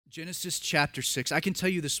Genesis chapter 6. I can tell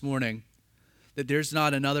you this morning that there's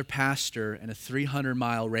not another pastor in a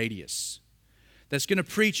 300-mile radius that's going to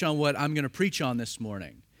preach on what I'm going to preach on this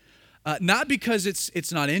morning. Not because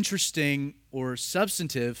it's not interesting or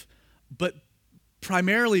substantive, but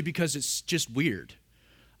primarily because it's just weird.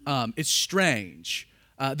 It's strange.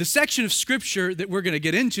 The section of Scripture that we're going to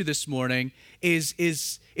get into this morning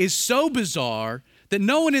is so bizarre that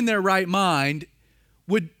no one in their right mind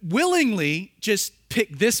would willingly just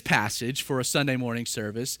pick this passage for a Sunday morning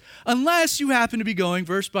service unless you happen to be going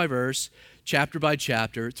verse by verse, chapter by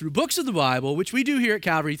chapter, through books of the Bible, which we do here at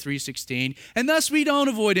Calvary 316, and thus we don't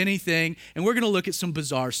avoid anything, and we're going to look at some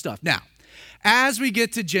bizarre stuff. Now, as we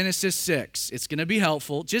get to Genesis 6, it's going to be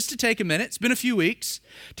helpful just to take a minute, it's been a few weeks,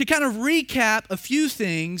 to kind of recap a few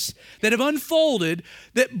things that have unfolded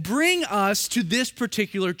that bring us to this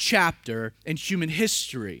particular chapter in human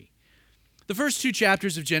history. The first two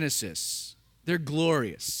chapters of Genesis, they're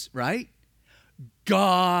glorious, right?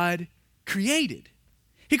 God created.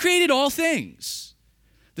 He created all things.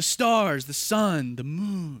 The stars, the sun, the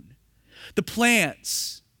moon, the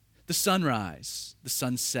plants, the sunrise, the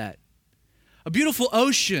sunset, a beautiful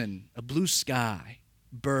ocean, a blue sky,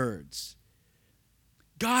 birds.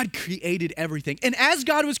 God created everything. And as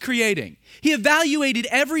God was creating, He evaluated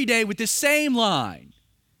every day with the same line.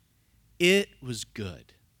 It was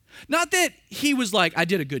good. Not that He was like, I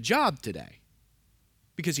did a good job today,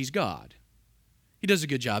 because He's God. He does a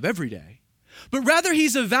good job every day. But rather,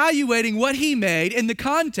 He's evaluating what He made in the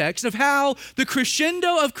context of how the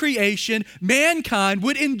crescendo of creation, mankind,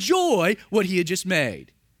 would enjoy what He had just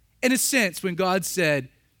made. In a sense, when God said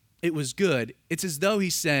it was good, it's as though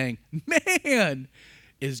He's saying, man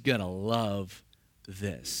is going to love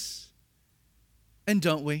this. And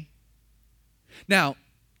don't we? Now,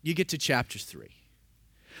 you get to chapter 3.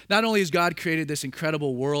 Not only has God created this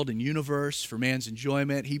incredible world and universe for man's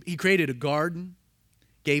enjoyment, He created a garden,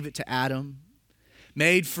 gave it to Adam,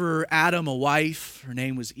 made for Adam a wife. Her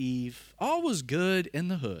name was Eve. All was good in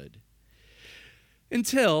the hood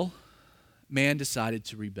until man decided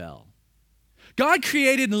to rebel. God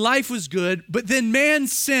created and life was good, but then man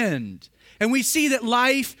sinned. And we see that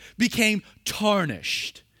life became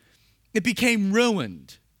tarnished. It became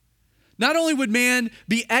ruined. Not only would man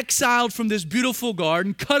be exiled from this beautiful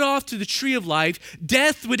garden, cut off to the tree of life,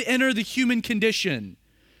 death would enter the human condition.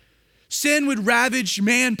 Sin would ravage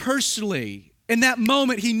man personally. In that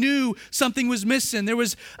moment, he knew something was missing. There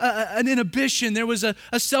was an inhibition. There was a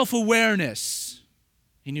self-awareness.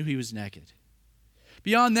 He knew he was naked.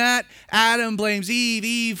 Beyond that, Adam blames Eve.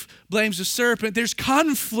 Eve blames the serpent. There's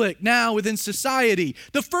conflict now within society.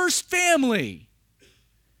 The first family.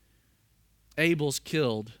 Abel's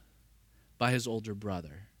killed by his older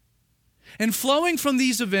brother. And flowing from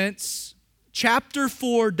these events, chapter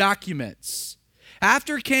 4 documents,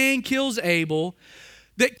 after Cain kills Abel,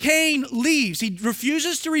 that Cain leaves. He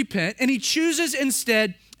refuses to repent, and he chooses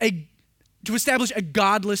instead to establish a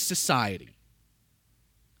godless society.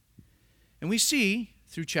 And we see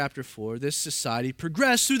through chapter 4, this society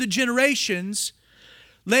progressed through the generations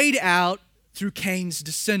laid out through Cain's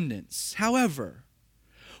descendants. However,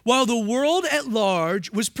 while the world at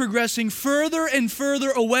large was progressing further and further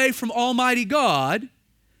away from Almighty God,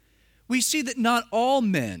 we see that not all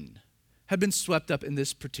men have been swept up in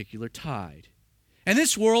this particular tide. And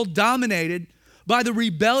this world dominated by the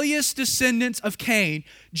rebellious descendants of Cain.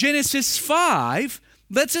 Genesis 5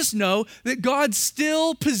 lets us know that God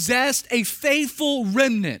still possessed a faithful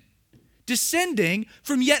remnant, descending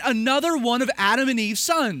from yet another one of Adam and Eve's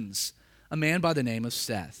sons, a man by the name of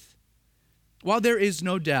Seth. While there is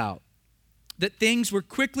no doubt that things were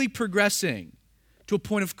quickly progressing to a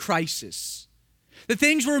point of crisis, that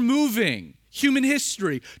things were moving human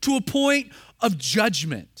history to a point of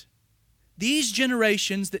judgment, these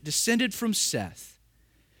generations that descended from Seth,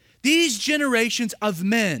 these generations of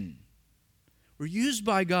men were used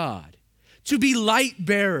by God to be light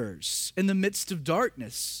bearers in the midst of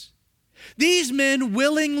darkness. These men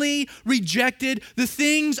willingly rejected the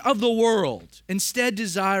things of the world, instead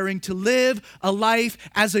desiring to live a life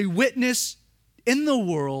as a witness in the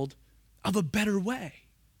world of a better way.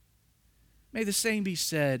 May the same be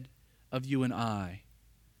said of you and I,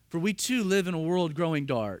 for we too live in a world growing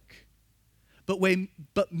dark.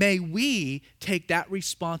 But may we take that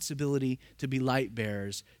responsibility to be light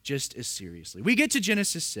bearers just as seriously. We get to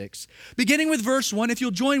Genesis 6, beginning with verse 1. If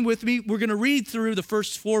you'll join with me, we're going to read through the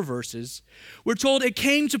first 4 verses. We're told, it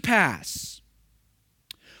came to pass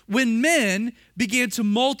when men began to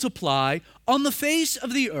multiply on the face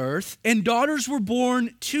of the earth and daughters were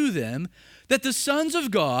born to them, that the sons of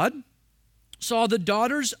God saw the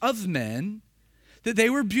daughters of men, that they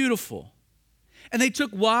were beautiful, And they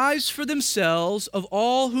took wives for themselves of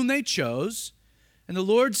all whom they chose. And the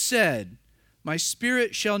Lord said, My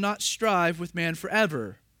spirit shall not strive with man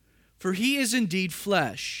forever, for he is indeed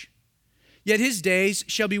flesh. Yet his days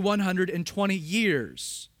shall be 120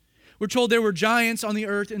 years. We're told there were giants on the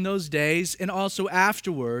earth in those days, and also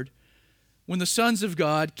afterward, when the sons of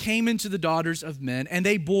God came into the daughters of men, and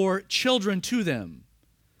they bore children to them.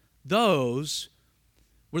 Those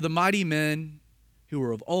were the mighty men who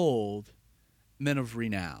were of old, men of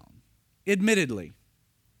renown. Admittedly,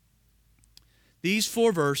 these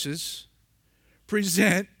 4 verses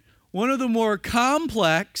present one of the more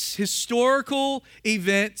complex historical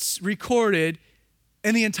events recorded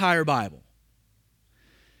in the entire Bible.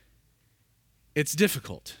 It's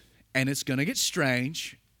difficult, and it's going to get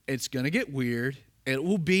strange. It's going to get weird. It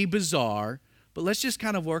will be bizarre, but let's just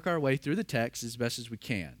kind of work our way through the text as best as we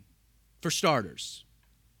can. For starters,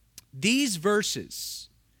 these verses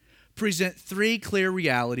present 3 clear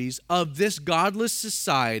realities of this godless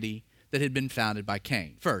society that had been founded by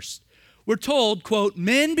Cain. First, we're told, quote,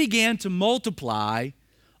 men began to multiply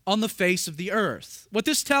on the face of the earth. What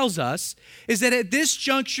this tells us is that at this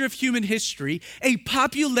juncture of human history, a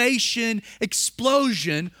population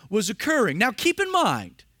explosion was occurring. Now keep in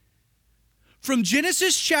mind, from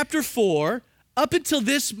Genesis chapter 4 up until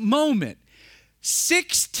this moment,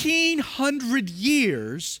 1,600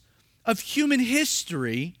 years of human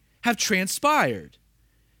history have transpired.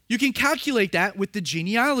 You can calculate that with the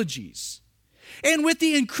genealogies. And with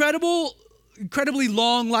the incredibly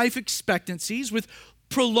long life expectancies, with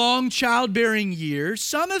prolonged childbearing years,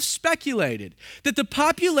 some have speculated that the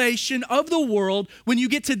population of the world, when you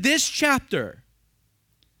get to this chapter,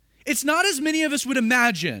 it's not as many of us would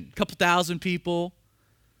imagine. A couple thousand people,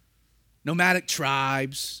 nomadic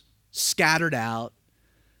tribes, scattered out.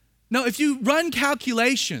 No, if you run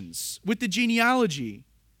calculations with the genealogy,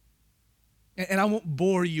 and I won't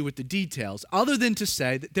bore you with the details, other than to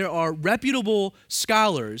say that there are reputable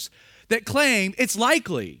scholars that claim it's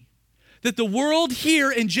likely that the world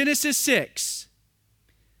here in Genesis 6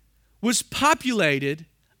 was populated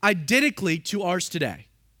identically to ours today.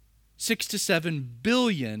 6 to 7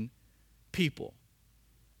 billion people.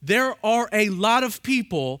 There are a lot of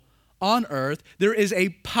people on earth. There is a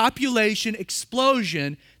population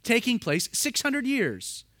explosion taking place. 600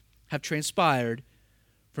 years have transpired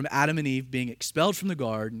from Adam and Eve being expelled from the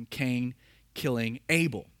garden, Cain killing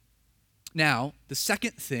Abel. Now, the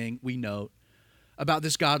second thing we note about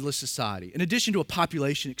this godless society, in addition to a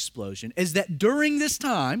population explosion, is that during this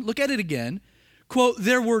time, look at it again, quote,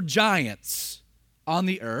 there were giants on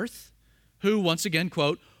the earth who, once again,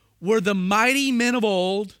 quote, were the mighty men of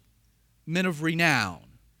old, men of renown.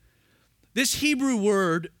 This Hebrew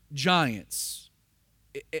word, giants,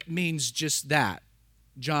 it means just that,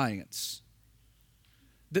 giants.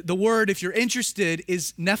 The word, if you're interested,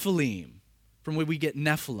 is Nephilim, from where we get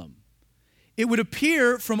Nephilim. It would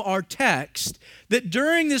appear from our text that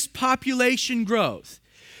during this population growth,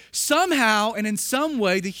 somehow and in some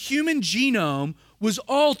way, the human genome was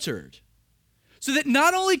altered so that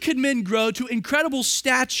not only could men grow to incredible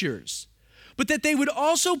statures, but that they would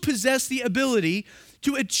also possess the ability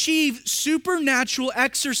to achieve supernatural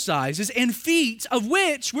exercises and feats of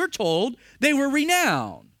which, we're told, they were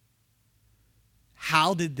renowned.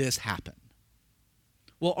 How did this happen?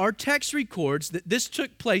 Well, our text records that this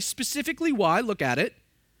took place specifically why? Look at it.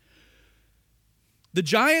 The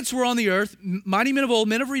giants were on the earth, mighty men of old,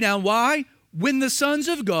 men of renown. Why? When the sons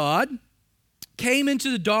of God came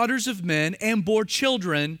into the daughters of men and bore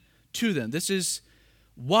children to them. This is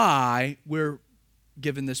why we're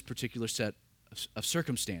given this particular set of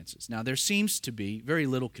circumstances. Now, there seems to be very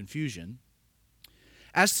little confusion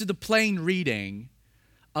as to the plain reading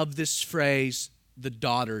of this phrase, the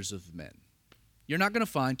daughters of men. You're not going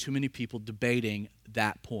to find too many people debating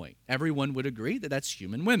that point. Everyone would agree that that's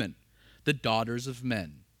human women, the daughters of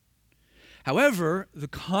men. However, the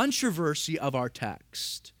controversy of our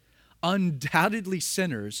text undoubtedly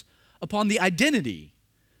centers upon the identity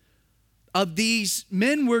of these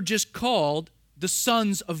men were just called the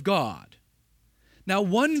sons of God. Now,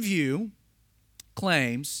 one view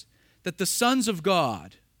claims that the sons of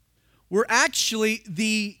God were actually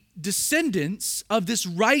the descendants of this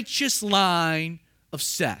righteous line of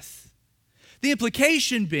Seth. The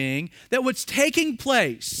implication being that what's taking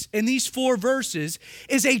place in these 4 verses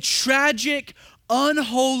is a tragic,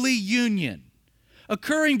 unholy union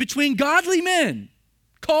occurring between godly men,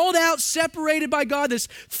 called out, separated by God, this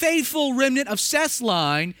faithful remnant of Seth's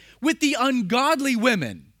line, with the ungodly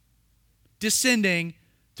women descending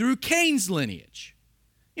through Cain's lineage.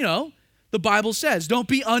 You know, the Bible says. Don't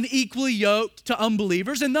be unequally yoked to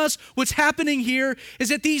unbelievers. And thus, what's happening here is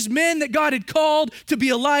that these men that God had called to be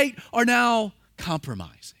a light are now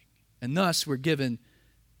compromising. And thus, we're given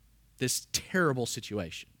this terrible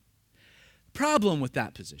situation. Problem with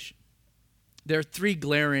that position. There are three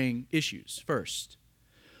glaring issues. First,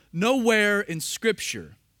 nowhere in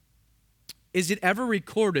Scripture is it ever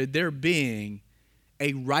recorded there being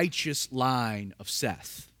a righteous line of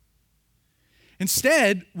Seth.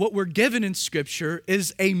 Instead, what we're given in Scripture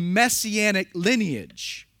is a messianic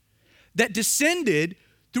lineage that descended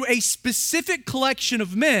through a specific collection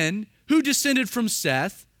of men who descended from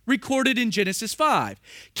Seth, recorded in Genesis 5.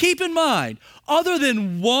 Keep in mind, other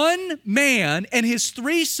than one man and his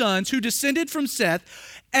three sons who descended from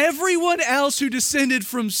Seth, everyone else who descended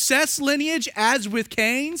from Seth's lineage, as with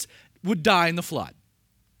Cain's, would die in the flood.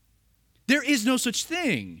 There is no such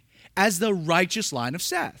thing as the righteous line of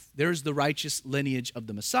Seth. There is the righteous lineage of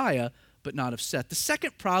the Messiah, but not of Seth. The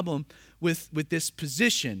second problem with this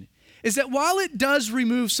position is that while it does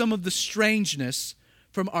remove some of the strangeness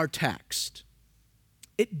from our text,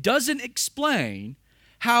 it doesn't explain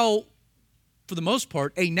how, for the most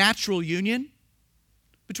part, a natural union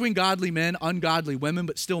between godly men, ungodly women,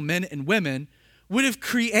 but still men and women, would have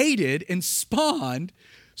created and spawned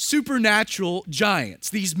supernatural giants,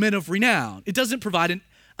 these men of renown. It doesn't provide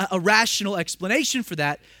a rational explanation for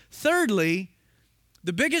that. Thirdly,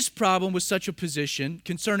 the biggest problem with such a position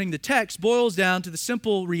concerning the text boils down to the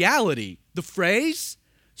simple reality. The phrase,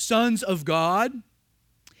 sons of God,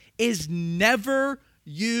 is never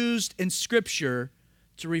used in Scripture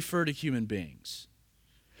to refer to human beings.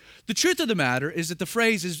 The truth of the matter is that the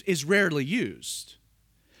phrase is rarely used.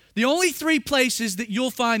 The only three places that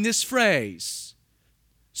you'll find this phrase,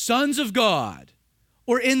 sons of God,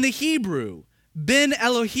 or in the Hebrew, Ben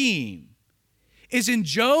Elohim, is in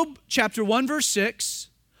Job chapter 1 verse 6,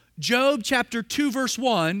 Job chapter 2 verse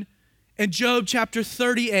 1, and Job chapter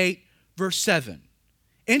 38 verse 7.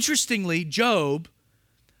 Interestingly, Job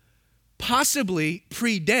possibly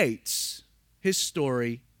predates his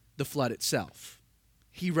story, the flood itself.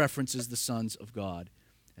 He references the sons of God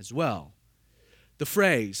as well. The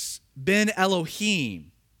phrase, Ben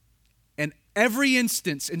Elohim, in every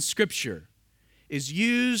instance in Scripture, is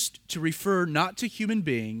used to refer not to human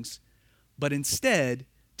beings, but instead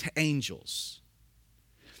to angels.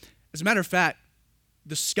 As a matter of fact,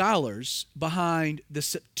 the scholars behind the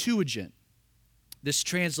Septuagint, this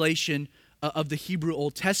translation of the Hebrew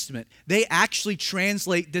Old Testament, they actually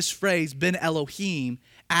translate this phrase, Ben Elohim,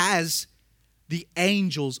 as the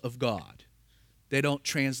angels of God. They don't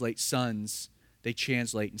translate sons, they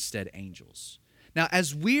translate instead angels. Now,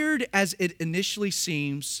 as weird as it initially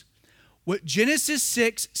seems, what Genesis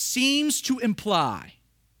 6 seems to imply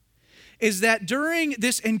is that during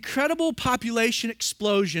this incredible population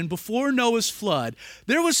explosion before Noah's flood,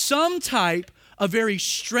 there was some type of very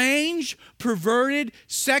strange, perverted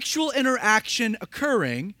sexual interaction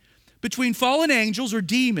occurring between fallen angels or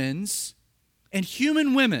demons and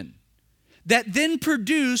human women that then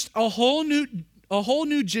produced a whole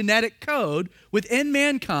new genetic code within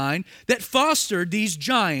mankind that fostered these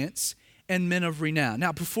giants and men of renown.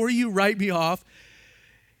 Now, before you write me off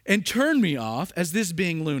and turn me off as this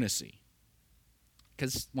being lunacy,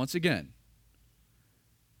 because once again,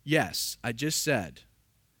 yes, I just said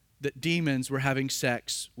that demons were having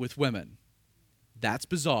sex with women. That's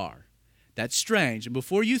bizarre. That's strange. And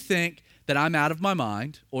before you think that I'm out of my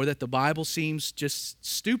mind or that the Bible seems just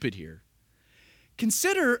stupid here,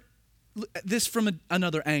 consider this from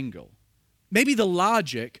another angle. Maybe the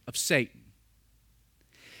logic of Satan.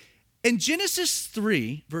 In Genesis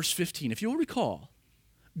 3, verse 15, if you'll recall,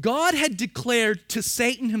 God had declared to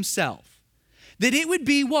Satan himself that it would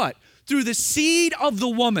be what? Through the seed of the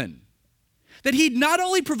woman, that he'd not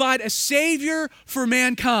only provide a savior for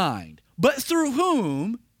mankind, but through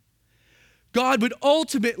whom God would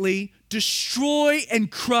ultimately destroy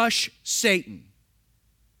and crush Satan.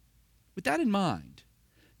 With that in mind,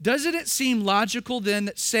 doesn't it seem logical then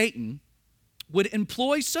that Satan would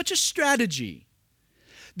employ such a strategy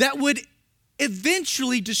that would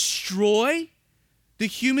eventually destroy the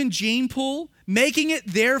human gene pool, making it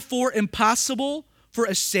therefore impossible for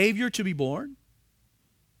a Savior to be born?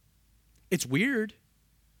 It's weird,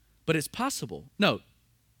 but it's possible. Note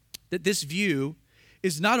that this view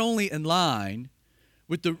is not only in line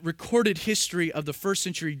with the recorded history of the first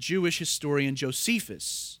century Jewish historian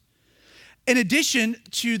Josephus, in addition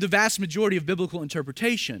to the vast majority of biblical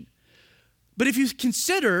interpretation, but if you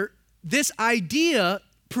consider this idea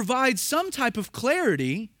provides some type of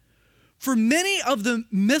clarity for many of the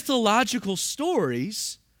mythological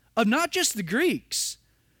stories of not just the Greeks,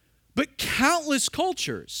 but countless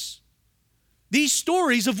cultures. These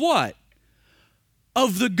stories of what?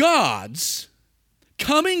 Of the gods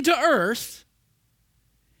coming to earth,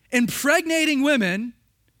 impregnating women,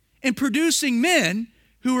 and producing men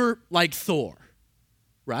who are like Thor,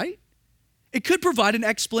 right? It could provide an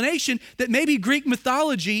explanation that maybe Greek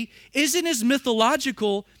mythology isn't as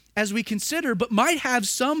mythological as we consider, but might have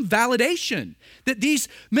some validation that these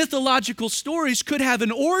mythological stories could have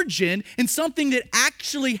an origin in something that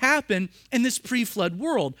actually happened in this pre-flood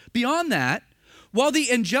world. Beyond that, while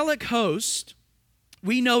the angelic host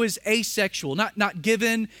we know is asexual, not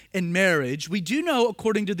given in marriage, we do know,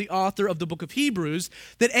 according to the author of the book of Hebrews,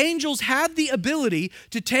 that angels have the ability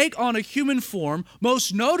to take on a human form,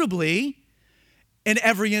 most notably, in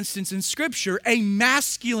every instance in Scripture, a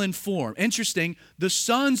masculine form. Interesting, the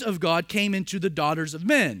sons of God came into the daughters of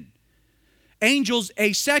men. Angels,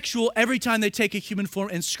 asexual, every time they take a human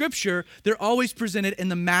form in Scripture, they're always presented in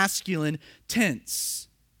the masculine tense.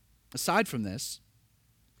 Aside from this,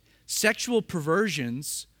 sexual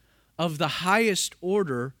perversions of the highest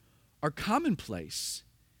order are commonplace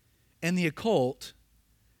in the occult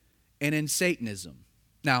and in Satanism.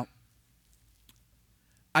 Now,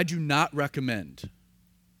 I do not recommend,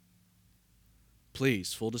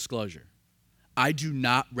 please, full disclosure, I do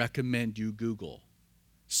not recommend you Google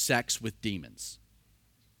sex with demons.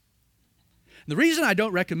 And the reason I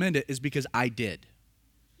don't recommend it is because I did.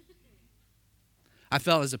 I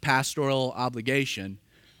felt as a pastoral obligation,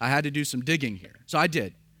 I had to do some digging here. So I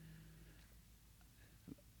did.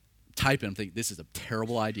 Type in, I'm thinking, this is a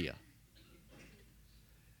terrible idea.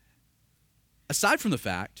 Aside from the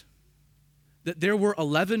fact that there were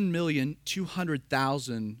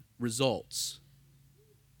 11,200,000 results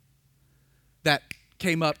that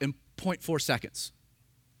came up in 0.4 seconds.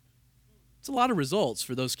 It's a lot of results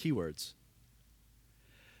for those keywords.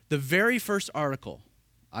 The very first article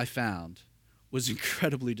I found was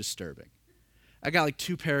incredibly disturbing. I got like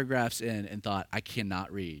 2 paragraphs in and thought, I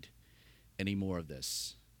cannot read any more of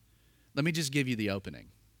this. Let me just give you the opening.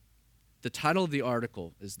 The title of the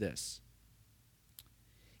article is this: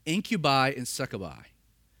 Incubi and Succubi,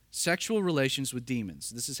 Sexual Relations with Demons.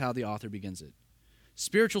 This is how the author begins it.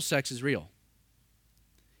 Spiritual sex is real.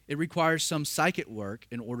 It requires some psychic work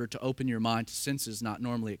in order to open your mind to senses not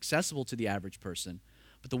normally accessible to the average person,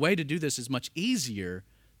 but the way to do this is much easier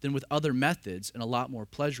than with other methods and a lot more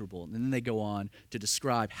pleasurable. And then they go on to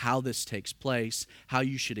describe how this takes place, how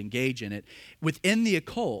you should engage in it. Within the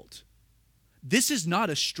occult, this is not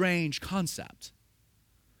a strange concept.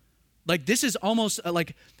 Like, this is almost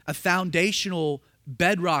like a foundational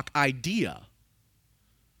bedrock idea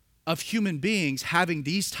of human beings having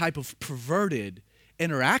these type of perverted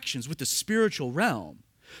interactions with the spiritual realm.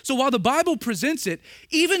 So while the Bible presents it,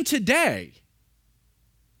 even today,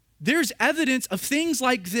 there's evidence of things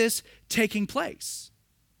like this taking place.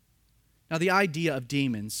 Now, the idea of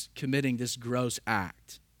demons committing this gross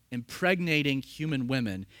act, impregnating human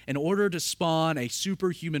women in order to spawn a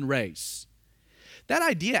superhuman race, that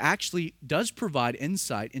idea actually does provide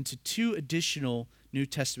insight into 2 additional New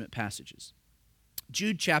Testament passages.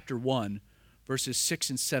 Jude chapter 1, verses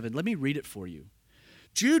 6 and 7. Let me read it for you.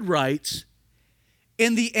 Jude writes,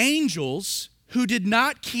 "And the angels who did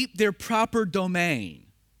not keep their proper domain,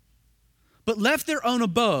 but left their own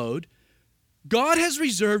abode, God has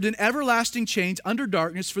reserved in everlasting chains under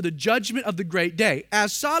darkness for the judgment of the great day,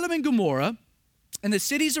 as Sodom and Gomorrah and the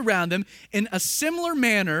cities around them in a similar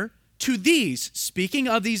manner to these," speaking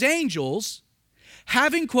of these angels,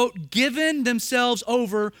 "having," quote, "given themselves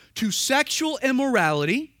over to sexual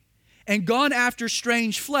immorality and gone after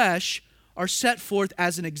strange flesh, are set forth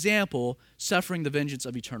as an example, suffering the vengeance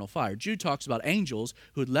of eternal fire." Jude talks about angels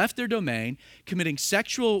who had left their domain, committing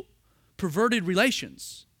sexual perverted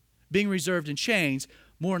relations, being reserved in chains,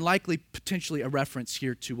 more than likely potentially a reference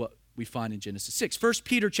here to what we find in Genesis 6. 1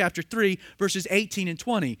 Peter chapter 3, verses 18 and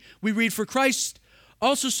 20. We read, "For Christ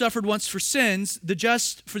also suffered once for sins, the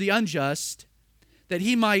just for the unjust, that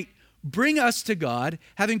he might bring us to God,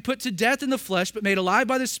 having put to death in the flesh, but made alive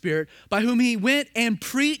by the Spirit, by whom he went and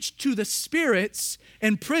preached to the spirits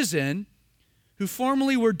in prison, who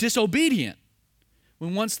formerly were disobedient,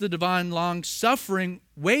 when once the divine long-suffering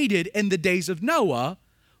waited in the days of Noah,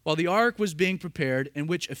 while the ark was being prepared, in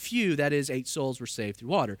which a few, that is 8 souls, were saved through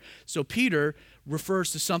water." So Peter refers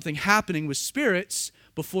to something happening with spirits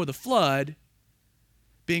before the flood,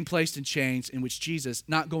 being placed in chains, in which Jesus,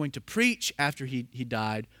 not going to preach after he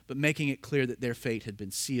died, but making it clear that their fate had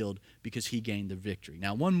been sealed because he gained the victory.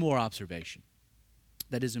 Now, one more observation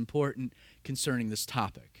that is important concerning this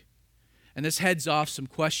topic. And this heads off some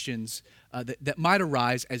questions that might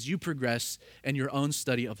arise as you progress in your own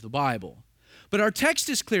study of the Bible. But our text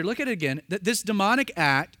is clear. Look at it again, that this demonic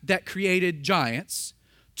act that created giants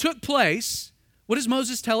took place, what does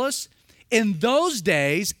Moses tell us? In those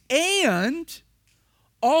days and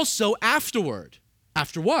also afterward.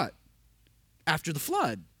 After what? After the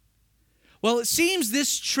flood. Well, it seems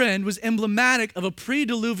this trend was emblematic of a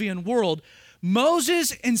pre-Diluvian world.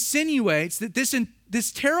 Moses insinuates that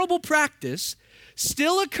this terrible practice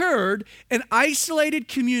still occurred in isolated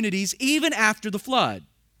communities even after the flood.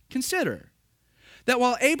 Consider that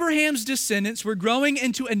while Abraham's descendants were growing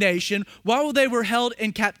into a nation, while they were held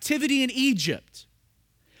in captivity in Egypt,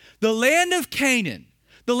 the land of Canaan,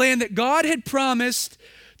 the land that God had promised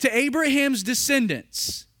to Abraham's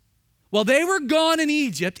descendants, while they were gone in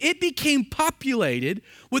Egypt, it became populated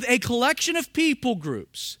with a collection of people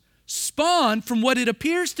groups spawned from what it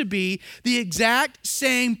appears to be the exact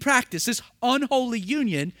same practice, this unholy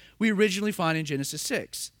union we originally find in Genesis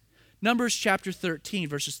 6. Numbers chapter 13,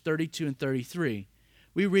 verses 32 and 33.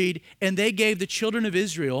 We read, "And they gave the children of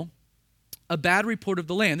Israel a bad report of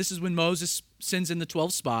the land." This is when Moses sends in the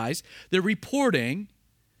 12 spies. They're reporting,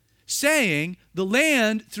 saying, "The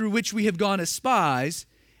land through which we have gone as spies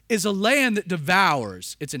is a land that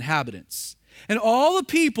devours its inhabitants. And all the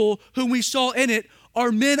people whom we saw in it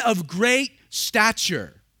are men of great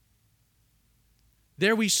stature."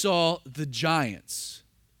 There we saw the giants.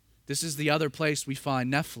 This is the other place we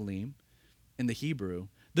find Nephilim in the Hebrew.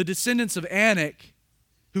 The descendants of Anak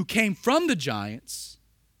who came from the giants,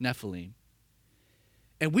 Nephilim.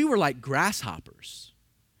 And we were like grasshoppers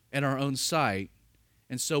in our own sight,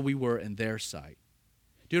 and so we were in their sight.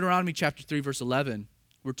 Deuteronomy chapter 3, verse 11,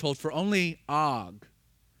 we're told, "For only Og,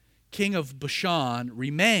 king of Bashan,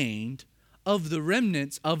 remained of the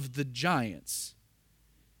remnants of the giants.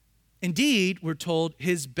 Indeed," we're told,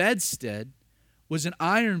 "his bedstead was an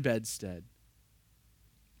iron bedstead.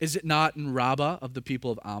 Is it not in Rabbah of the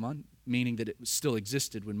people of Ammon?" Meaning that it still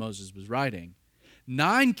existed when Moses was writing.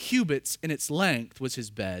 9 cubits in its length was his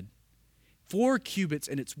bed, 4 cubits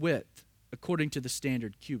in its width, according to the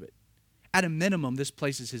standard cubit. At a minimum, this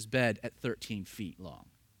places his bed at 13 feet long.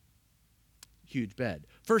 Huge bed.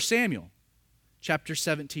 1 Samuel chapter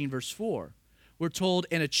 17, verse 4. We're told,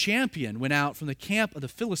 "And a champion went out from the camp of the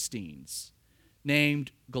Philistines,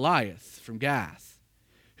 named Goliath from Gath,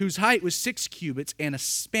 whose height was 6 cubits and a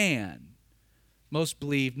span." Most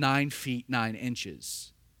believe 9 feet 9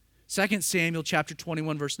 inches. 2 Samuel chapter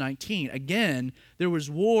 21, verse 19. Again, there was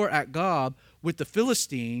war at Gob with the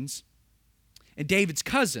Philistines, and David's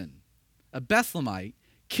cousin, a Bethlehemite,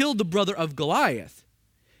 killed the brother of Goliath.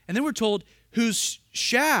 And then we're told, "Whose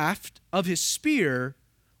shaft of his spear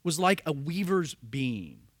was like a weaver's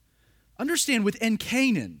beam." Understand, within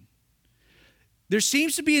Canaan, there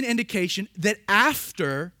seems to be an indication that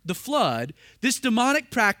after the flood, this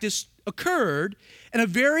demonic practice occurred in a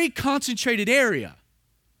very concentrated area.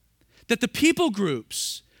 That the people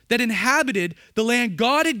groups that inhabited the land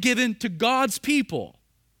God had given to God's people,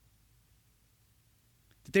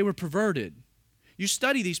 that they were perverted. You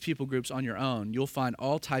study these people groups on your own, you'll find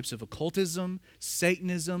all types of occultism,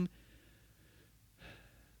 Satanism,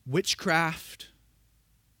 witchcraft.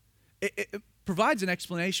 It provides an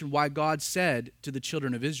explanation why God said to the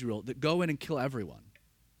children of Israel that go in and kill everyone.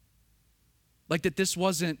 Like that this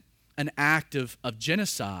wasn't an act of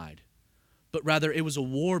genocide, but rather it was a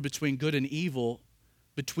war between good and evil,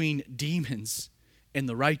 between demons and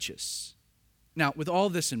the righteous. Now, with all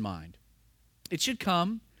this in mind, it should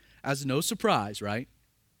come as no surprise, right,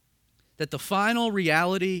 that the final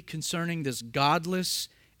reality concerning this godless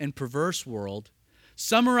and perverse world,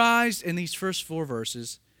 summarized in these first 4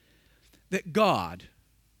 verses, that God,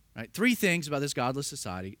 right, 3 things about this godless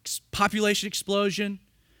society: population explosion,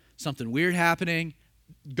 something weird happening,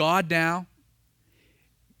 God now,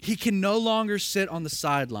 he can no longer sit on the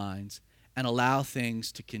sidelines and allow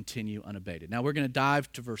things to continue unabated. Now we're going to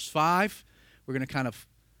dive to verse 5. We're going to kind of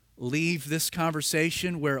leave this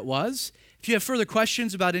conversation where it was. If you have further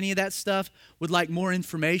questions about any of that stuff, would like more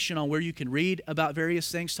information on where you can read about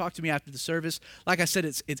various things, talk to me after the service. Like I said,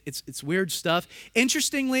 it's weird stuff.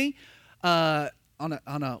 Interestingly, on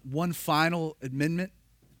a one final amendment,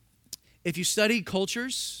 if you study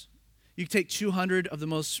cultures, you take 200 of the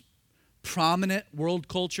most prominent world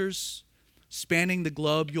cultures spanning the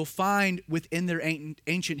globe, you'll find within their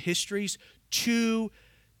ancient histories two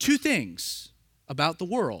things about the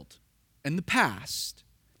world and the past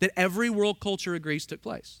that every world culture agrees took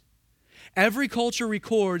place. Every culture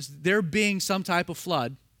records there being some type of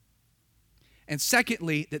flood, and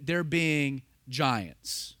secondly, that there being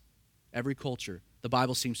giants. Every culture. The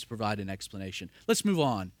Bible seems to provide an explanation. Let's move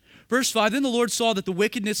on. Verse 5, "Then the Lord saw that the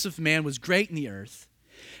wickedness of man was great in the earth,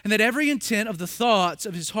 and that every intent of the thoughts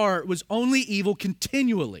of his heart was only evil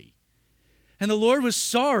continually. And the Lord was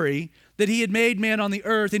sorry that he had made man on the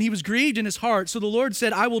earth, and he was grieved in his heart. So the Lord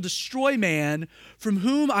said, I will destroy man, from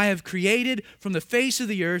whom I have created from the face of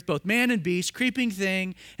the earth, both man and beast, creeping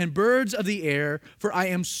thing, and birds of the air, for I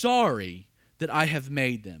am sorry that I have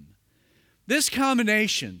made them. This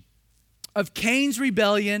combination of Cain's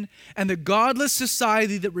rebellion and the godless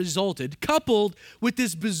society that resulted, coupled with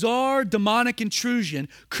this bizarre demonic intrusion,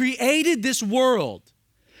 created this world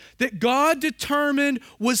that God determined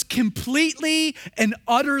was completely and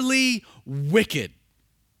utterly wicked.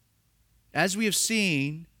 As we have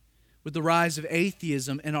seen with the rise of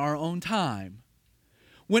atheism in our own time,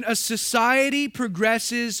 when a society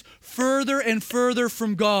progresses further and further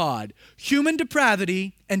from God, human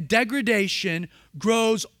depravity and degradation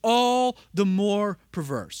grows all the more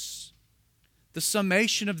perverse. The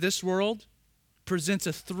summation of this world presents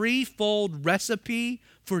a threefold recipe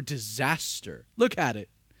for disaster. Look at it.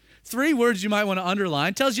 3 words you might want to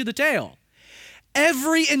underline, tells you the tale.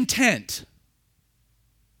 Every intent,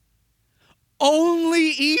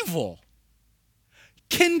 only evil,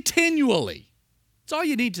 continually. That's all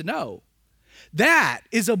you need to know. That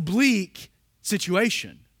is a bleak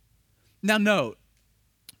situation. Now note,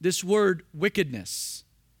 this word wickedness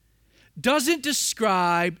doesn't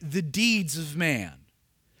describe the deeds of man,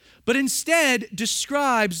 but instead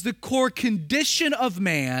describes the core condition of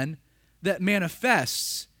man that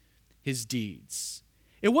manifests his deeds.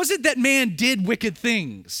 It wasn't that man did wicked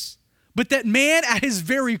things, but that man at his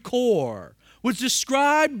very core was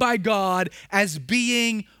described by God as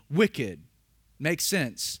being wicked. Makes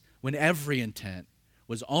sense when every intent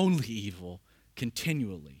was only evil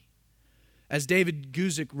continually. As David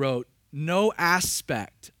Guzik wrote, no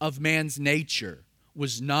aspect of man's nature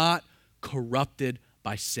was not corrupted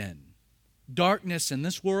by sin. Darkness in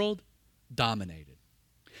this world dominated.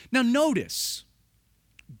 Now notice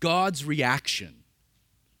God's reaction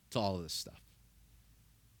to all of this stuff.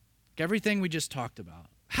 Everything we just talked about.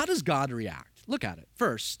 How does God react? Look at it.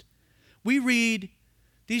 First, we read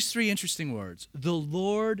these 3 interesting words. The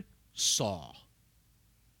Lord saw.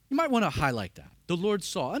 You might want to highlight that. The Lord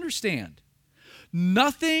saw. Understand,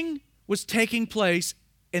 nothing was taking place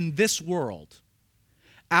in this world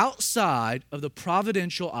outside of the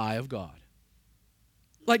providential eye of God.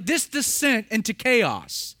 Like this descent into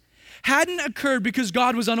chaos hadn't occurred because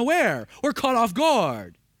God was unaware or caught off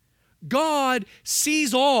guard. God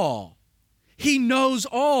sees all. He knows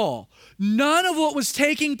all. None of what was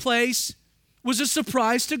taking place was a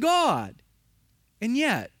surprise to God. And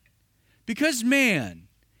yet, because man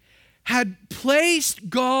had placed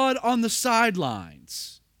God on the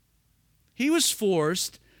sidelines, he was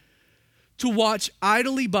forced to watch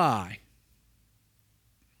idly by.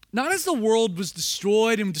 Not as the world was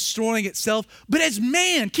destroyed and destroying itself, but as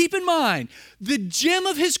man, keep in mind, the gem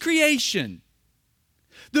of his creation,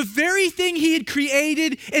 the very thing he had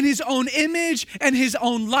created in his own image and his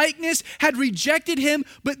own likeness, had rejected him,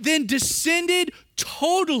 but then descended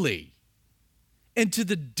totally into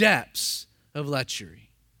the depths of lechery,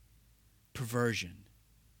 perversion.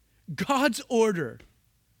 God's order,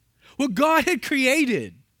 what God had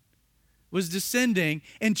created, was descending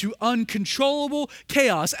into uncontrollable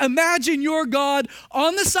chaos. Imagine your God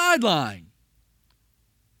on the sideline,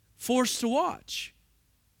 forced to watch,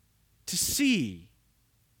 to see.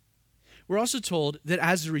 We're also told that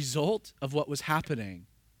as a result of what was happening,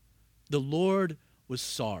 the Lord was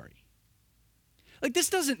sorry. Like, this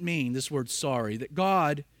doesn't mean, this word sorry, that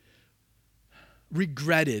God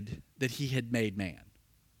regretted that he had made man.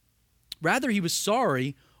 Rather, he was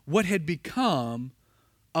sorry what had become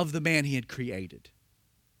of the man he had created.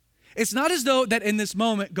 It's not as though that in this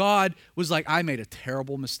moment God was like, I made a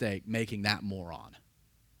terrible mistake making that moron.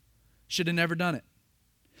 Should have never done it.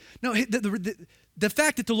 No, the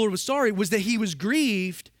fact that the Lord was sorry was that he was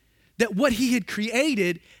grieved that what he had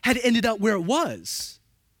created had ended up where it was.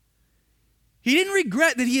 He didn't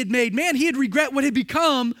regret that he had made man. He had regret what had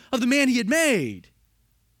become of the man he had made.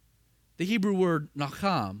 The Hebrew word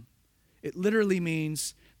nacham, it literally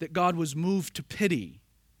means that God was moved to pity,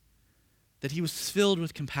 that he was filled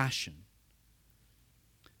with compassion.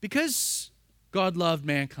 Because God loved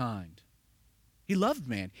mankind, he loved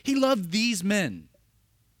man. He loved these men.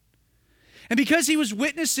 And because he was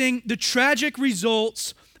witnessing the tragic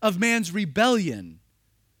results of man's rebellion,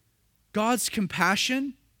 God's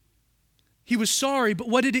compassion, he was sorry, but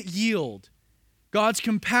what did it yield? God's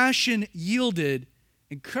compassion yielded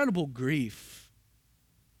incredible grief.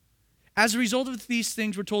 As a result of these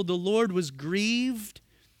things, we're told the Lord was grieved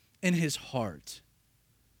in his heart.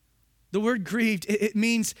 The word grieved, it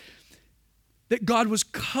means that God was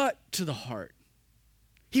cut to the heart.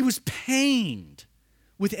 He was pained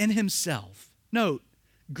within himself. Note,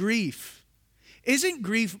 grief. Isn't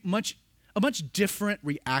grief a much different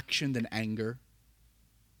reaction than anger?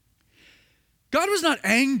 God was not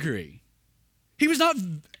angry. He was not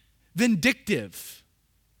vindictive.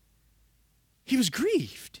 He was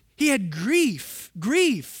grieved. He had grief.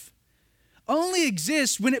 Grief only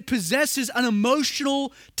exists when it possesses an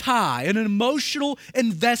emotional tie, an emotional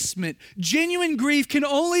investment. Genuine grief can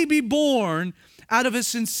only be born out of a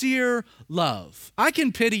sincere love. I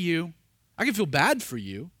can pity you. I can feel bad for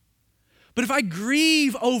you. But if I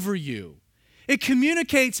grieve over you, it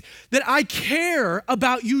communicates that I care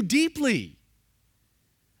about you deeply.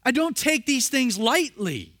 I don't take these things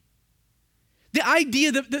lightly. The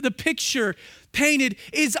idea, the picture painted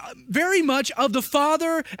is very much of the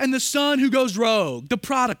father and the son who goes rogue, the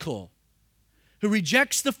prodigal, who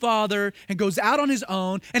rejects the father and goes out on his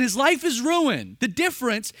own, and his life is ruined. The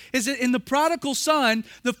difference is that in the prodigal son,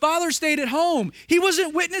 the father stayed at home. He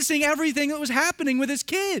wasn't witnessing everything that was happening with his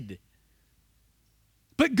kid.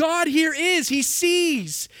 But God here is. He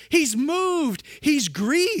sees. He's moved. He's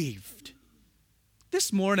grieved.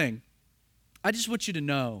 This morning, I just want you to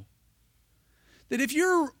know that if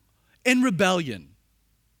you're in rebellion,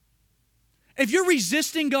 if you're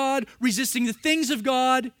resisting God, resisting the things of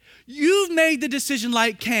God, you've made the decision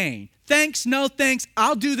like Cain. Thanks, no thanks,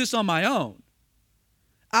 I'll do this on my own.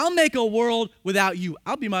 I'll make a world without you.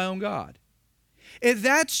 I'll be my own God. If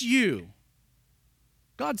that's you,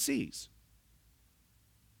 God sees.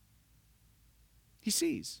 He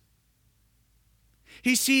sees.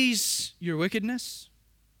 He sees your wickedness.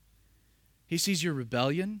 He sees your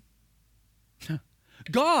rebellion.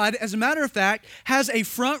 God, as a matter of fact, has a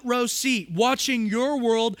front row seat watching your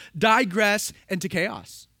world digress into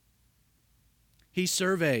chaos. He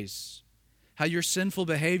surveys how your sinful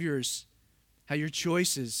behaviors, how your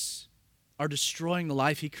choices are destroying the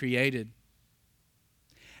life He created.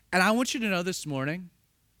 And I want you to know this morning,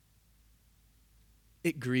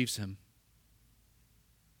 it grieves Him.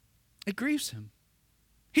 It grieves Him.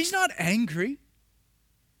 He's not angry,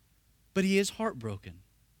 but He is heartbroken.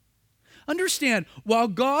 Understand, while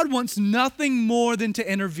God wants nothing more than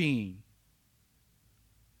to intervene,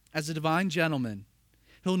 as a divine gentleman,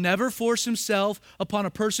 He'll never force Himself upon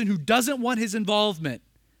a person who doesn't want His involvement.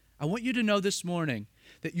 I want you to know this morning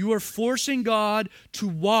that you are forcing God to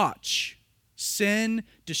watch sin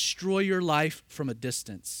destroy your life from a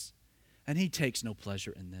distance. And He takes no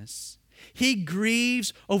pleasure in this. He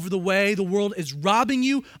grieves over the way the world is robbing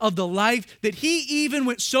you of the life that He even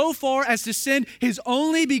went so far as to send His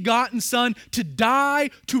only begotten Son to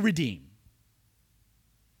die to redeem.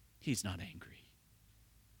 He's not angry.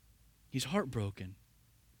 He's heartbroken.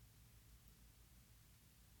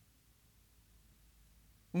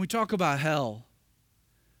 When we talk about hell,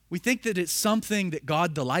 we think that it's something that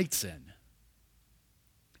God delights in.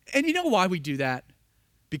 And you know why we do that?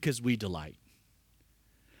 Because we delight.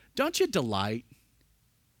 Don't you delight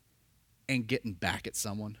in getting back at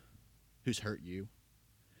someone who's hurt you?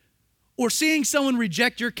 Or seeing someone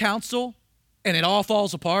reject your counsel and it all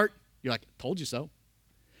falls apart? You're like, told you so.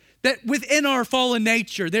 That within our fallen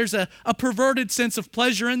nature, there's a perverted sense of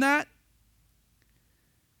pleasure in that.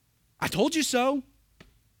 I told you so.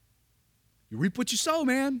 You reap what you sow,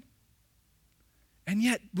 man. And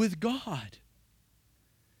yet, with God,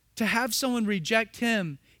 to have someone reject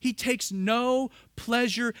Him, He takes no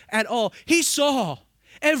pleasure at all. He saw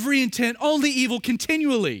every intent, only evil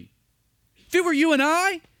continually. If it were you and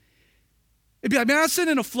I, it'd be like, man, I'm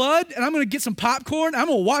sitting in a flood and I'm going to get some popcorn. I'm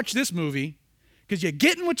going to watch this movie because you're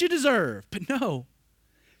getting what you deserve. But no,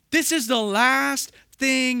 this is the last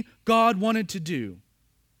thing God wanted to do.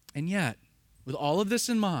 And yet, with all of this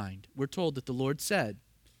in mind, we're told that the Lord said,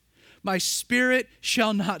 "My spirit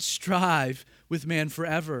shall not strive with man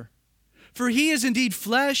forever. For he is indeed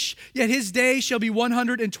flesh, yet his days shall be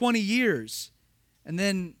 120 years. And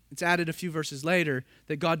then it's added a few verses later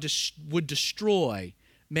that God would destroy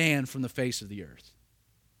man from the face of the earth.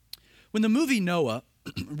 When the movie Noah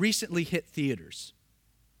recently hit theaters,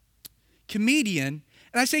 comedian,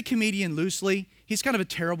 and I say comedian loosely, he's kind of a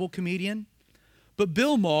terrible comedian, but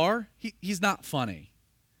Bill Maher, he's not funny.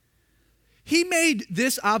 He made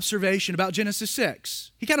this observation about Genesis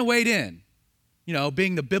 6. He kind of weighed in. You know,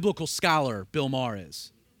 being the biblical scholar Bill Maher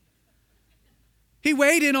is. He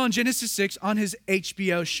weighed in on Genesis 6 on his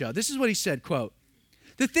HBO show. This is what he said, quote,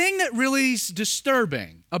 "The thing that really is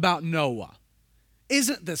disturbing about Noah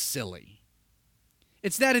isn't the silly.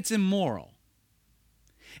 It's that it's immoral.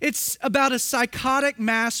 It's about a psychotic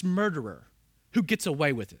mass murderer who gets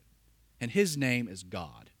away with it, and his name is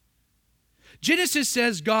God. Genesis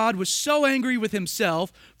says God was so angry with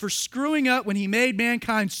himself for screwing up when he made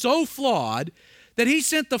mankind so flawed that he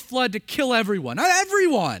sent the flood to kill everyone. Not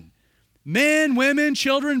everyone. Men, women,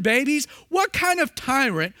 children, babies. What kind of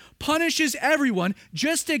tyrant punishes everyone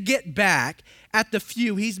just to get back at the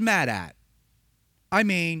few he's mad at? I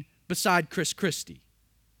mean, beside Chris Christie.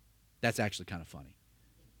 That's actually kind of funny.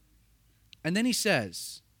 And then he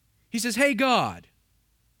says, hey, God,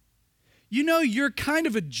 you know you're kind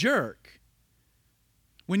of a jerk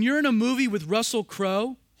when you're in a movie with Russell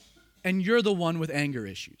Crowe and you're the one with anger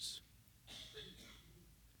issues.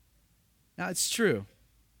 Now, it's true.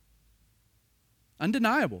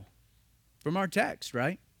 Undeniable from our text,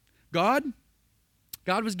 right? God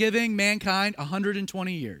was giving mankind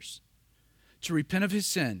 120 years to repent of his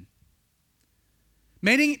sin,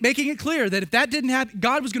 making it clear that if that didn't happen,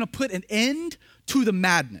 God was going to put an end to the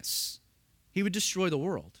madness. He would destroy the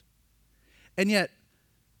world. And yet,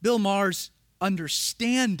 Bill Maher's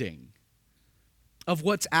understanding of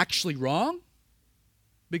what's actually wrong,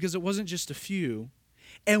 because it wasn't just a few,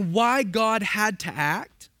 and why God had to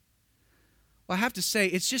act, well, I have to say,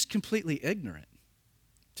 it's just completely ignorant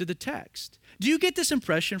to the text. Do you get this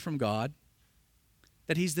impression from God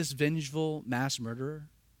that he's this vengeful mass murderer?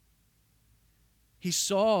 He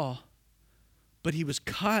saw, but he was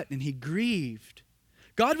cut and he grieved.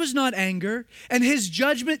 God was not anger, and his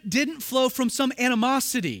judgment didn't flow from some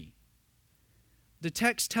animosity. The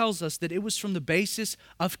text tells us that it was from the basis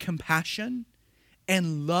of compassion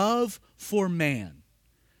and love for man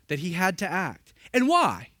that he had to act. And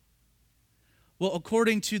why? Well,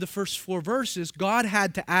 according to the first 4 verses, God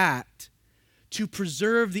had to act to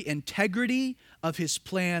preserve the integrity of his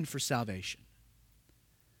plan for salvation.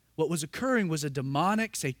 What was occurring was a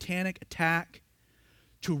demonic, satanic attack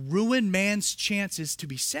to ruin man's chances to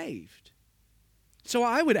be saved. So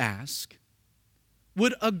I would ask,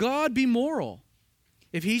 would a God be moral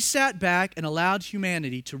if he sat back and allowed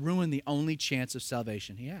humanity to ruin the only chance of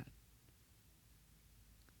salvation he had?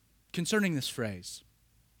 Concerning this phrase,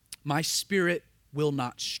 my spirit will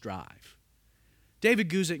not strive, David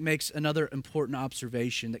Guzik makes another important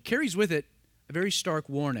observation that carries with it a very stark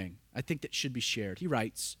warning, I think, that should be shared. He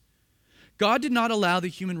writes, God did not allow the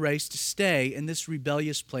human race to stay in this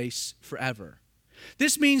rebellious place forever.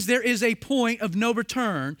 This means there is a point of no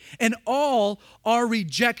return in all our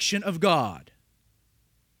rejection of God.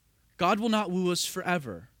 God will not woo us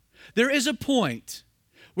forever. There is a point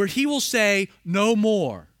where he will say no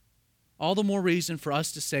more. All the more reason for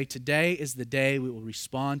us to say today is the day we will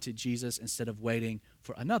respond to Jesus instead of waiting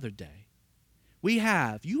for another day. You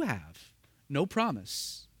have no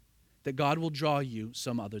promise that God will draw you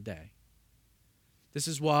some other day. This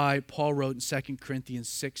is why Paul wrote in 2 Corinthians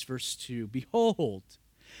 6, verse 2, behold,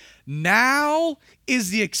 now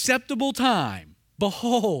is the acceptable time.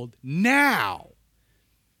 Behold, now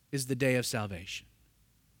is the day of salvation.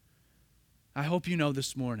 I hope you know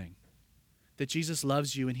this morning that Jesus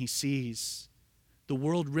loves you and he sees the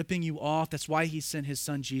world ripping you off. That's why he sent his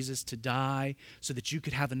son Jesus to die, so that you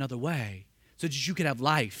could have another way, so that you could have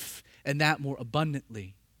life, and that more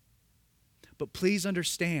abundantly. But please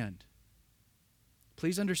understand,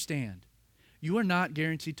 you are not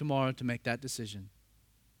guaranteed tomorrow to make that decision.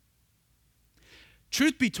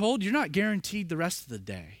 Truth be told, you're not guaranteed the rest of the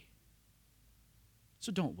day.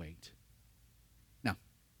 So don't wait. Now,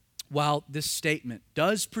 while this statement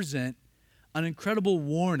does present an incredible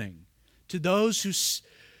warning to those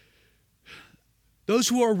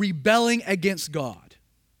who are rebelling against God,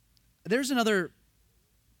 there's another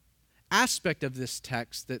aspect of this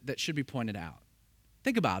text that should be pointed out.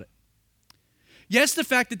 Think about it. Yes, the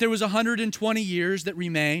fact that there was 120 years that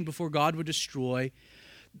remained before God would destroy,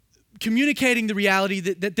 communicating the reality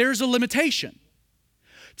that there's a limitation.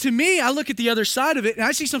 To me, I look at the other side of it and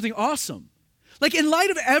I see something awesome. Like, in light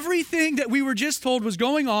of everything that we were just told was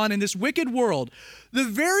going on in this wicked world, the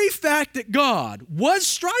very fact that God was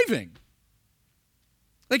striving,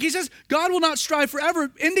 like he says, God will not strive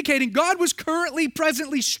forever, indicating God was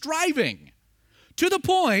presently striving to the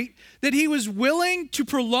point that he was willing to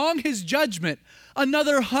prolong his judgment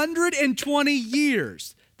another 120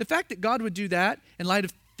 years. The fact that God would do that in light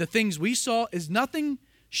of the things we saw is nothing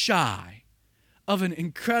shy of an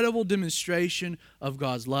incredible demonstration of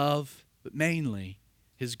God's love, but mainly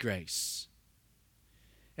his grace.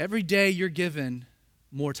 Every day you're given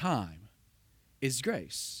more time is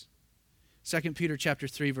grace. 2 Peter chapter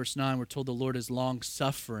 3, verse 9, we're told the Lord is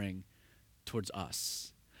long-suffering towards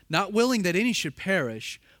us, not willing that any should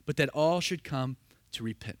perish, but that all should come to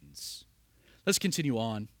repentance. Let's continue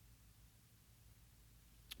on.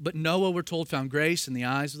 But Noah, we're told, found grace in the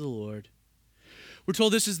eyes of the Lord. We're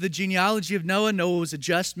told this is the genealogy of Noah. Noah was a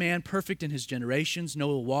just man, perfect in his generations.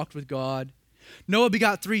 Noah walked with God. Noah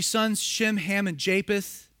begot 3 sons, Shem, Ham, and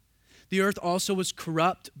Japheth. The earth also was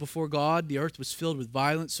corrupt before God. The earth was filled with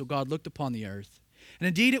violence, so God looked upon the earth. And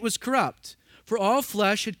indeed it was corrupt, for all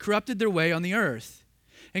flesh had corrupted their way on the earth.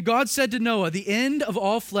 And God said to Noah, the end of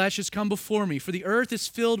all flesh has come before me, for the earth is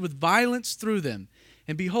filled with violence through them.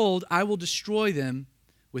 And behold, I will destroy them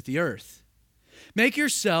with the earth. Make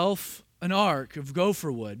yourself an ark of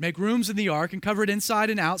gopher wood. Make rooms in the ark and cover it inside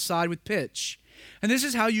and outside with pitch. And this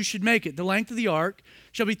is how you should make it. The length of the ark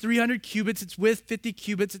shall be 300 cubits, its width 50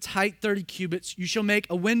 cubits, its height 30 cubits. You shall make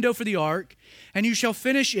a window for the ark, and you shall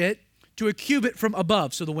finish it to a cubit from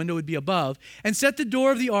above, so the window would be above, and set the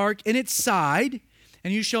door of the ark in its side,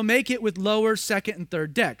 and you shall make it with lower, second, and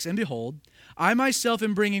third decks. And behold, I myself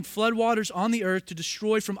am bringing floodwaters on the earth to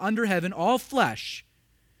destroy from under heaven all flesh,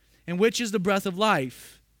 in which is the breath of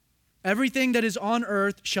life. Everything that is on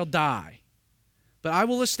earth shall die. But I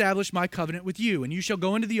will establish my covenant with you, and you shall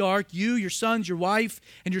go into the ark, you, your sons, your wife,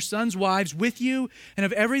 and your sons' wives with you, and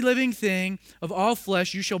of every living thing of all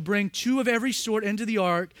flesh you shall bring 2 of every sort into the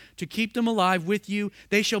ark to keep them alive with you.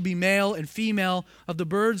 They shall be male and female, of the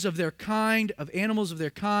birds of their kind, of animals of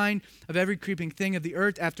their kind, of every creeping thing of the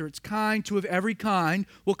earth after its kind. 2 of every kind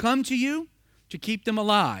will come to you to keep them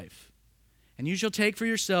alive. And you shall take for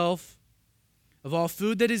yourself of all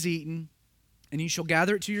food that is eaten, and you shall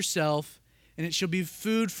gather it to yourself, and it shall be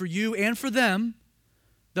food for you and for them.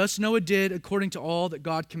 Thus Noah did according to all that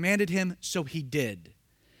God commanded him, so he did.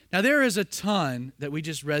 Now there is a ton that we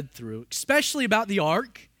just read through, especially about the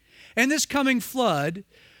ark and this coming flood,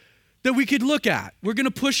 that we could look at. We're going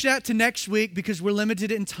to push that to next week because we're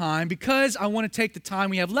limited in time, because I want to take the time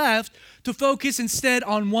we have left to focus instead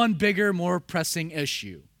on one bigger, more pressing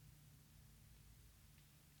issue.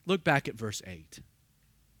 Look back at verse 8.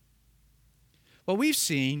 Well, we've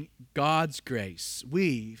seen God's grace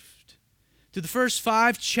weaved through the first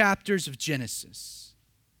 5 chapters of Genesis.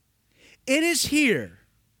 It is here,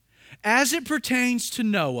 as it pertains to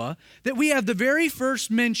Noah, that we have the very first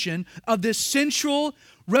mention of this central,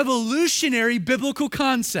 revolutionary biblical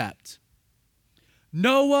concept.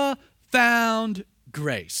 Noah found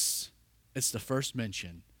grace. It's the first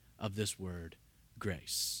mention of this word,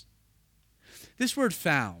 grace. This word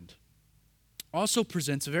found also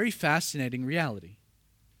presents a very fascinating reality.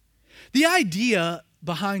 The idea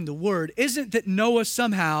behind the word isn't that Noah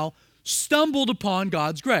somehow stumbled upon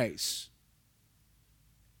God's grace.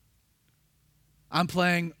 I'm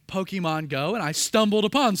playing Pokemon Go and I stumbled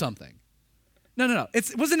upon something. No.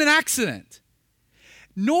 It wasn't an accident.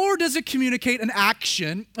 Nor does it communicate an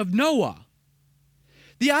action of Noah.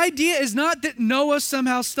 The idea is not that Noah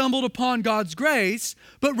somehow stumbled upon God's grace,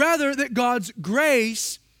 but rather that God's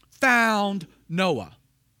grace found Noah.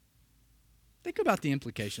 Think about the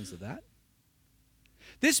implications of that.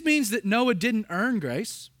 This means that Noah didn't earn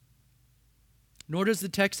grace, nor does the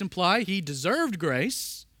text imply he deserved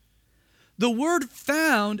grace. The word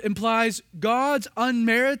found implies God's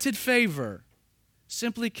unmerited favor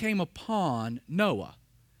simply came upon Noah,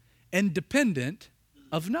 independent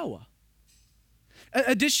of Noah.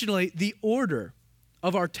 Additionally, the order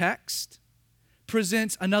of our text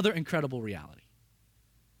presents another incredible reality.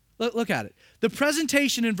 Look at it. The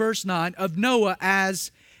presentation in verse 9 of Noah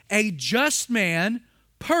as a just man,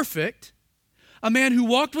 perfect, a man who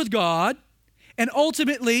walked with God, and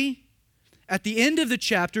ultimately, at the end of the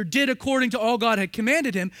chapter, did according to all God had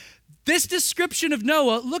commanded him. This description of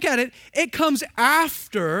Noah, look at it, it comes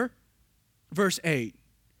after verse 8.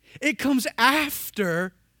 It comes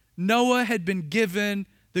after Noah had been given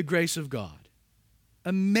the grace of God.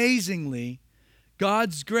 Amazingly,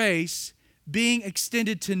 God's grace being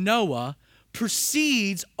extended to Noah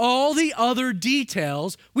precedes all the other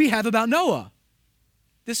details we have about Noah.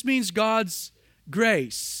 This means God's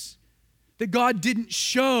grace, that God didn't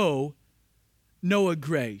show Noah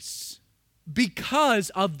grace because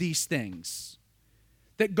of these things.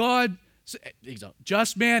 That God, he's a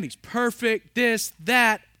just man, he's perfect, this,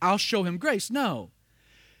 that, I'll show him grace. No.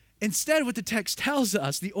 Instead, what the text tells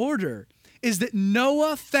us, the order, is that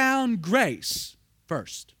Noah found grace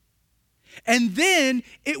first. And then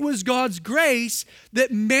it was God's grace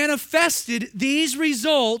that manifested these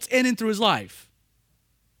results in and through his life.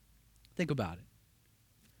 Think about it.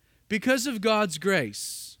 Because of God's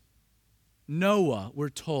grace, Noah, we're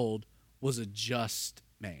told, was a just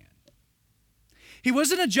man. He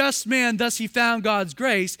wasn't a just man, thus he found God's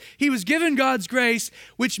grace. He was given God's grace,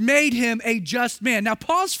 which made him a just man. Now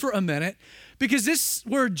pause for a minute, because this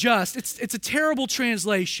word just, it's a terrible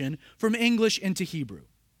translation from English into Hebrew.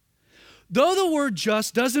 Though the word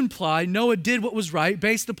just does imply Noah did what was right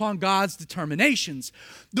based upon God's determinations,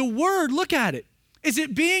 the word, look at it, is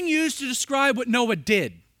it being used to describe what Noah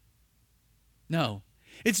did? No.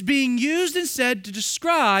 It's being used instead to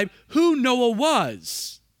describe who Noah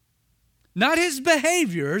was. Not his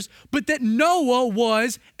behaviors, but that Noah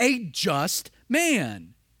was a just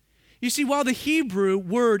man. You see, while the Hebrew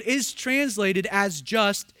word is translated as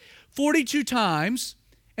just 42 times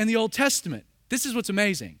in the Old Testament, this is what's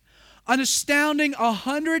amazing. An astounding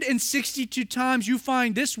 162 times you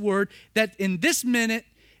find this word that in this minute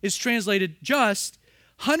is translated just.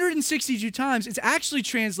 162 times it's actually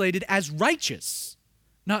translated as righteous,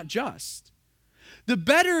 not just. The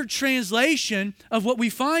better translation of what we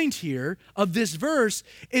find here of this verse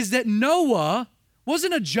is that Noah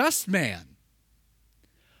wasn't a just man.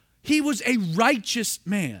 He was a righteous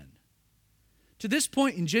man. To this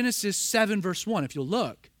point in Genesis 7 verse 1, if you'll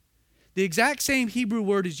look, the exact same Hebrew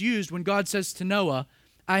word is used when God says to Noah,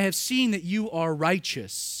 I have seen that you are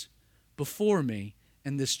righteous before me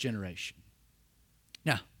in this generation.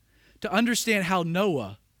 Now, to understand how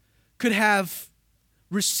Noah could have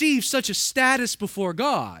received such a status before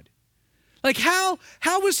God, like how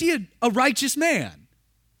was he a righteous man?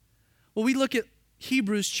 Well, we look at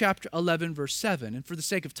Hebrews chapter 11 verse 7, and for the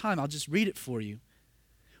sake of time, I'll just read it for you.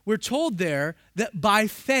 We're told there that by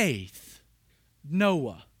faith,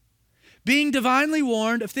 Noah, being divinely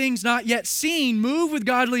warned of things not yet seen, moved with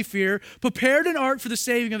godly fear, prepared an ark for the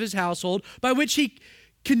saving of his household, by which he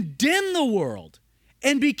condemned the world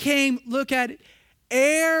and became, look at it,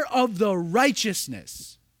 heir of the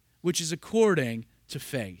righteousness, which is according to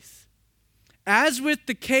faith. As with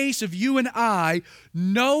the case of you and I,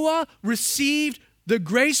 Noah received the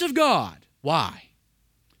grace of God. Why?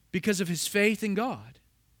 Because of his faith in God,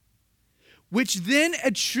 which then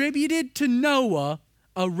attributed to Noah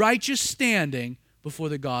a righteous standing before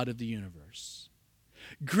the God of the universe.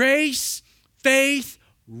 Grace, faith,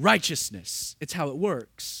 righteousness. It's how it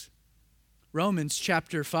works. Romans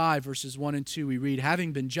chapter 5, verses 1 and 2, we read,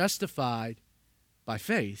 having been justified by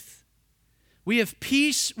faith, we have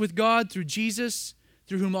peace with God through Jesus,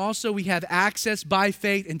 through whom also we have access by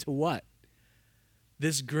faith into what?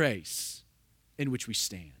 This grace in which we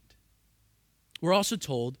stand. We're also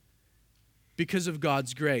told, because of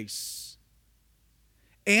God's grace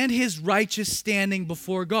and his righteous standing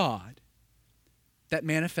before God that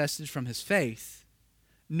manifested from his faith,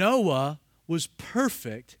 Noah was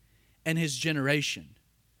perfect in his generation.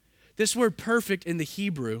 This word perfect in the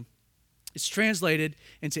Hebrew is translated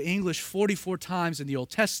into English 44 times in the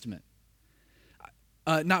Old Testament.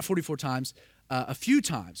 Not 44 times, a few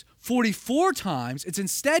times. 44 times it's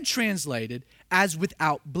instead translated as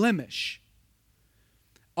without blemish,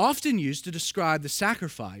 often used to describe the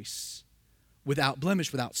sacrifice without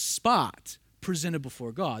blemish, without spot, presented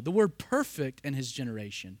before God. The word perfect in his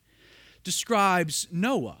generation describes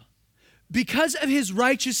Noah. Because of his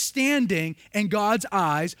righteous standing in God's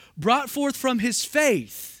eyes, brought forth from his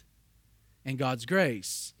faith and God's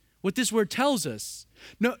grace. What this word tells us,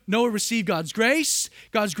 Noah received God's grace.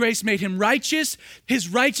 God's grace made him righteous. His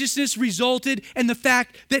righteousness resulted in the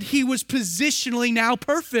fact that he was positionally now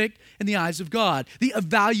perfect in the eyes of God, the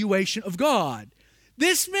evaluation of God.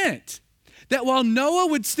 This meant that while Noah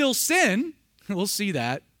would still sin, we'll see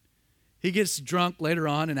that. He gets drunk later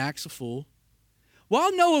on and acts a fool.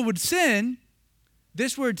 While Noah would sin,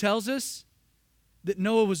 this word tells us that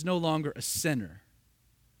Noah was no longer a sinner.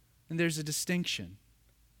 And there's a distinction.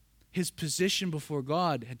 His position before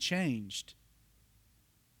God had changed.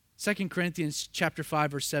 2 Corinthians chapter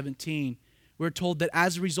 5, verse 17, we're told that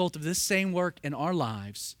as a result of this same work in our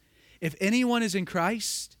lives, if anyone is in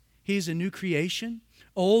Christ, he is a new creation.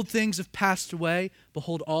 Old things have passed away.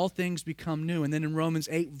 Behold, all things become new. And then in Romans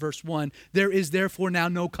 8, verse 1, there is therefore now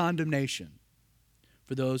no condemnation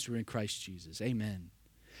for those who are in Christ Jesus. Amen.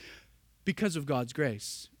 Because of God's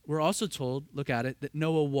grace, we're also told, look at it, that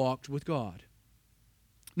Noah walked with God.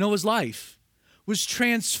 Noah's life was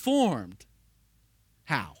transformed.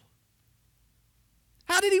 How?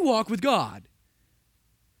 How did he walk with God?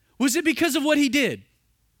 Was it because of what he did?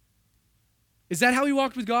 Is that how he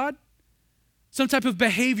walked with God? Some type of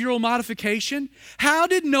behavioral modification? How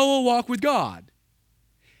did Noah walk with God?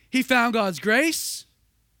 He found God's grace.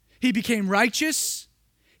 He became righteous.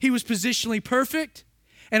 He was positionally perfect.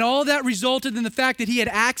 And all that resulted in the fact that he had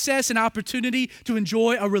access and opportunity to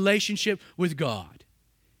enjoy a relationship with God.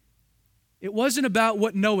 It wasn't about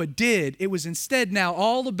what Noah did. It was instead now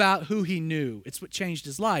all about who he knew. It's what changed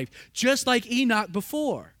his life. Just like Enoch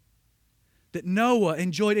before. That Noah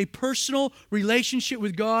enjoyed a personal relationship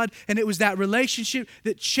with God, and it was that relationship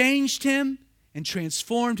that changed him and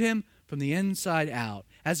transformed him from the inside out.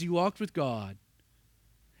 as he walked with God,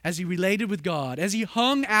 as he related with God, as he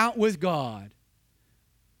hung out with God,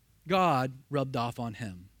 God rubbed off on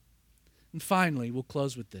him. And finally, we'll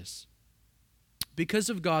close with this. Because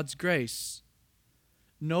of God's grace,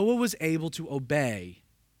 Noah was able to obey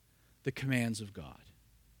the commands of God.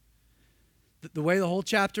 The way the whole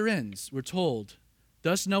chapter ends, we're told,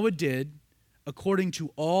 thus Noah did according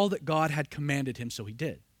to all that God had commanded him, so he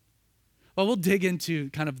did. Well, we'll dig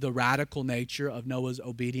into kind of the radical nature of Noah's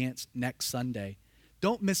obedience next Sunday.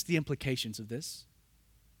 Don't miss the implications of this.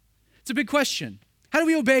 It's a big question. How do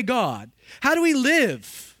we obey God? How do we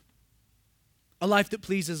live a life that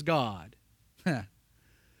pleases God?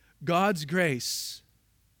 God's grace,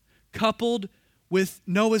 coupled with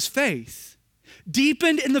Noah's faith,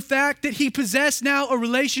 deepened in the fact that he possessed now a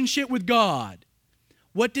relationship with God.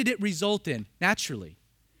 What did it result in? Naturally.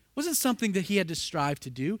 It wasn't something that he had to strive to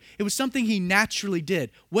do. It was something he naturally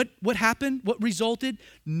did. What happened? What resulted?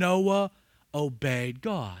 Noah obeyed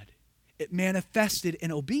God. It manifested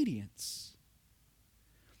in obedience.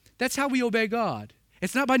 That's how we obey God.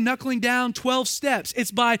 It's not by knuckling down 12 steps.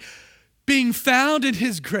 It's by being found in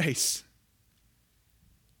his grace,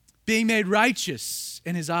 being made righteous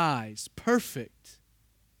in his eyes, perfect.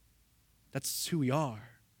 That's who we are.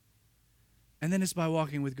 And then it's by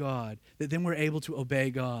walking with God that then we're able to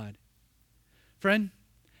obey God. Friend,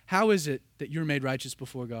 how is it that you're made righteous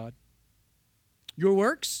before God? Your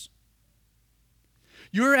works?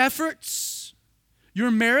 Your efforts?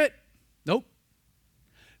 Your merit? Nope.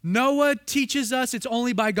 Noah teaches us it's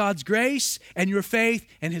only by God's grace and your faith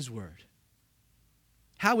and his word.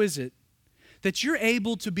 How is it that you're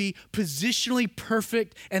able to be positionally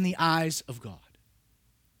perfect in the eyes of God?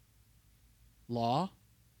 Law?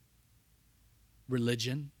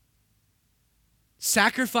 Religion?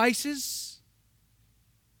 Sacrifices?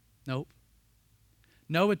 Nope.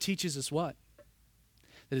 Noah teaches us what?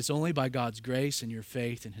 That it's only by God's grace and your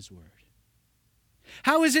faith in his word.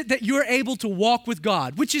 How is it that you're able to walk with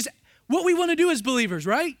God? Which is what we want to do as believers,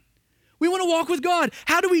 right? We want to walk with God.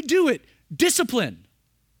 How do we do it? Discipline.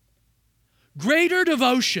 Greater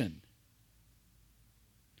devotion.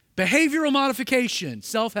 Behavioral modification.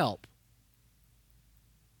 Self-help.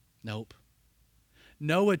 Nope.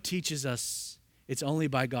 Noah teaches us it's only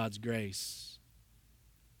by God's grace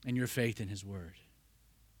and your faith in his word.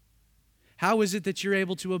 How is it that you're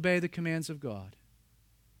able to obey the commands of God?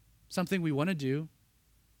 Something we want to do.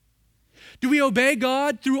 Do we obey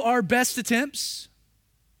God through our best attempts?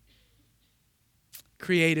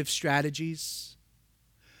 Creative strategies?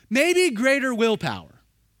 Maybe greater willpower?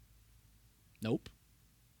 Nope.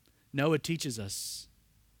 Noah teaches us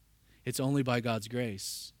it's only by God's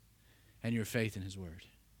grace and your faith in his word.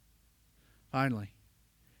 Finally,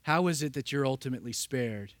 how is it that you're ultimately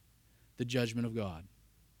spared the judgment of God?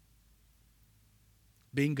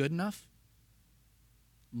 Being good enough?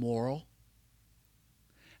 Moral?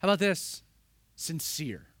 How about this?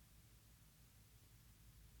 Sincere?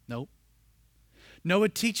 Nope. Noah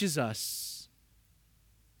teaches us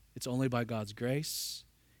it's only by God's grace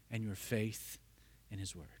and your faith in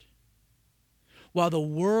his word. While the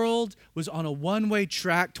world was on a one-way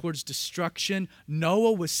track towards destruction,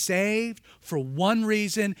 Noah was saved for one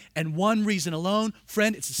reason and one reason alone.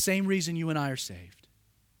 Friend, it's the same reason you and I are saved.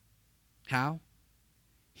 How?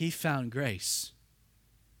 He found grace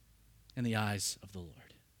in the eyes of the Lord.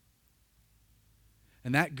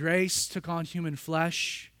 And that grace took on human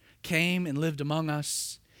flesh, came and lived among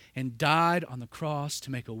us, and died on the cross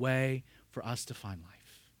to make a way for us to find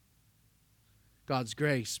life. God's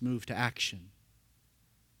grace moved to action.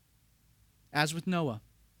 As with Noah,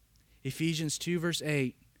 Ephesians 2 verse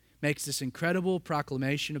 8 makes this incredible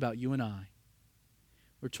proclamation about you and I.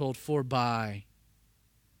 We're told, for by,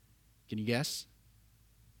 can you guess?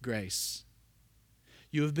 Grace.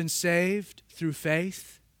 You have been saved through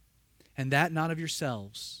faith, and that not of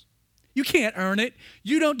yourselves. You can't earn it.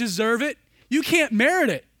 You don't deserve it. You can't merit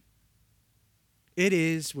it. It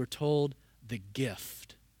is, we're told, the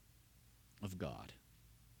gift of God.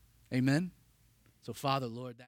 Amen? So, Father, Lord, that